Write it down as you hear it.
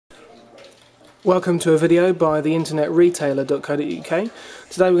Welcome to a video by theinternetretailer.co.uk.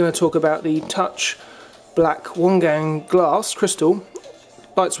 Today we're going to talk about the Touch Black one-gang glass crystal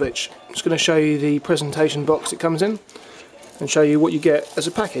light switch. I'm just going to show you the presentation box it comes in and show you what you get as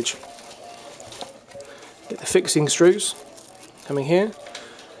a package. Get the fixing screws coming here,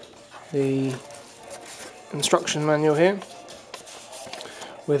 the instruction manual here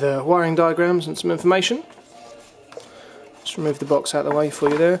with wiring diagrams and some information. Just remove the box out of the way for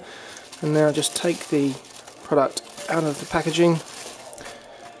you there. And now just take the product out of the packaging.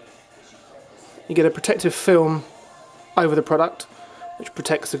 You get a protective film over the product which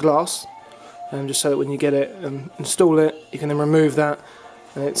protects the glass, just so that when you get it and install it, you can then remove that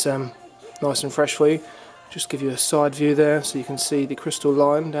and it's nice and fresh for you. Just give you a side view there so you can see the crystal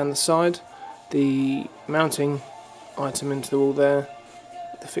line down the side, the mounting item into the wall there,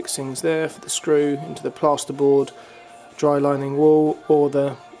 the fixings there for the screw into the plasterboard, dry lining wall or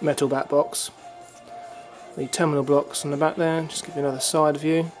the metal back box. The terminal blocks on the back there, just give you another side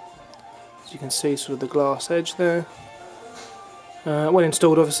view so you can see sort of the glass edge there. When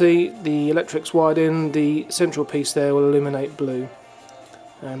installed, obviously the electric's wired in, the central piece there will illuminate blue.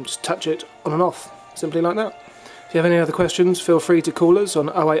 Just touch it on and off, simply like that. If you have any other questions, feel free to call us on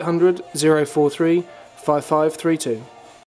 0800 043 5532.